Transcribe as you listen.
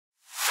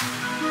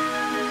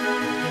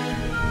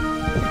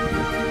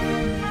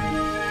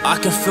I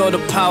can feel the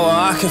power,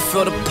 I can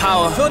feel the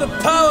power. Feel the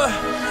power.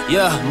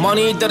 Yeah,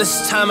 money that is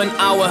time and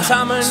hour.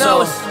 Time and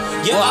hours.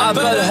 Yeah, well, I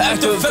better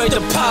activate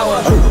the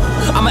power.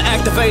 I'ma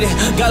activate it,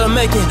 gotta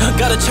make it,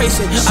 gotta chase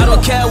it. I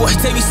don't care what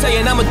they be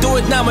saying, I'ma do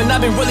it now. And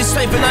I've been really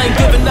saving, I ain't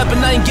giving up and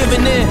I ain't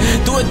giving in.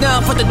 Do it now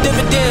for the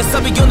dividends,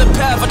 I'll be on the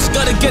path, I just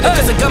gotta get it.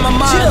 Cause I got my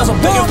mind on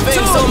some bigger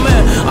things. So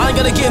man, I ain't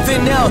gonna give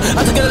in now,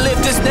 I just gotta live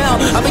this now.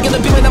 I've been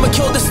gonna be man, I'ma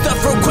kill this stuff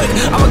real quick.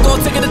 I'ma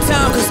go take it to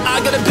town, cause I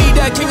gotta be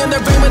that king in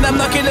the ring. When I'm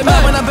knocking them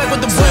out, when I'm back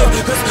with the wheel.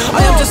 Cause I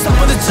am just up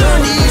on the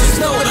journey, you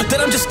just know that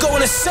I'm just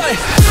going insane.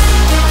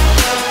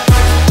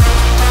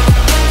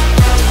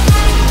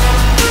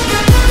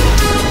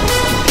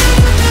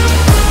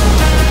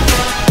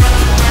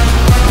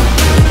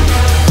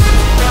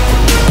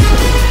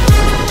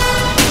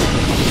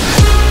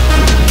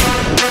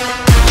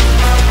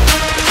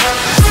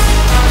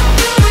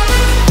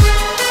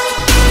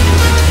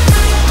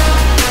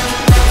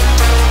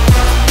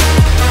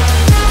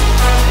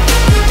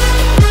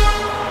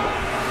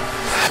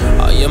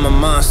 I'm a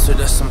monster,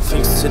 there's some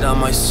things that I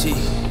might see.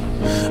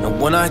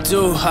 And when I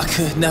do, I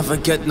could never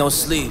get no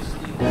sleep.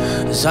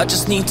 Cause I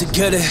just need to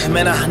get it,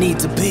 man, I need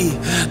to be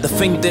the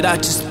thing that I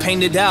just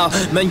painted out,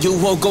 man, you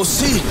won't go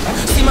see.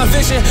 See my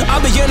vision, I'll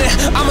be in it,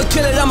 I'ma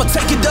kill it, I'ma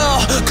take it all.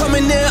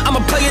 Coming in,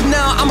 I'ma play it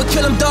now, I'ma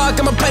kill him dog,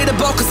 I'ma play the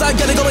ball. Cause I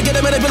gotta go and get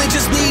it, man, I really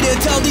just need it.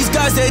 Tell these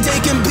guys that they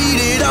can beat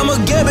it, I'ma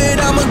get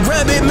it, I'ma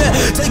grab it, man.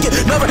 Take it,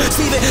 never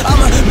receive it,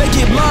 I'ma make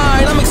it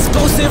mine. I'm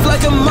explosive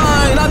like a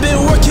mine, I've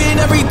been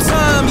working every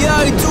time. Yeah,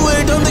 I do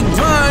it on the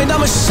grind,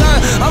 I'ma shine,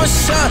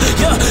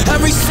 yeah,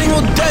 every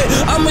single day.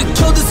 I'ma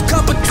kill this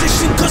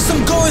competition, cause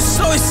I'm going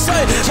so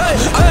insane. Hey,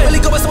 I really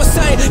going so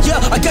insane. Yeah,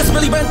 I guess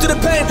really ran through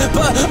the pain,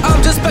 but I'm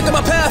just back on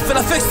my path and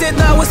I fixed it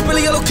now. It's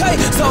really okay.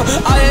 So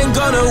I ain't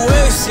gonna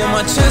waste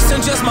my chance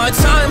and just my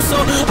time. So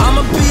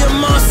I'ma be a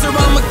monster,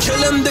 I'ma kill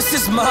him. This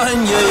is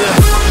mine.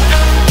 Yeah.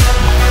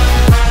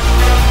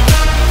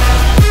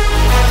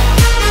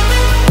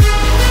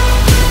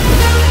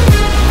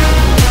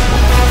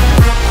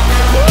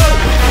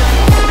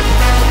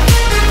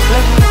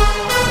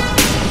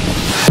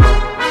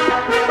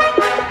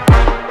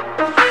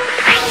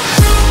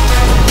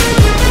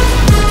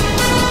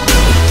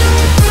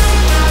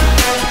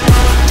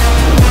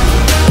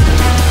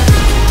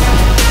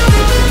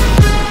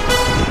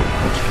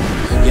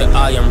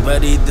 I am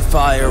ready to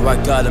fire, I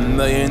got a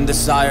million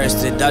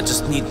desires that I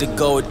just need to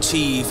go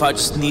achieve, I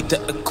just need to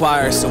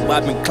acquire. So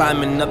I've been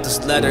climbing up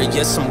this ladder,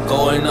 yes I'm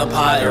going up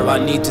higher. I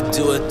need to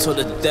do it till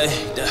the day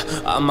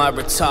that I might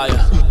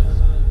retire.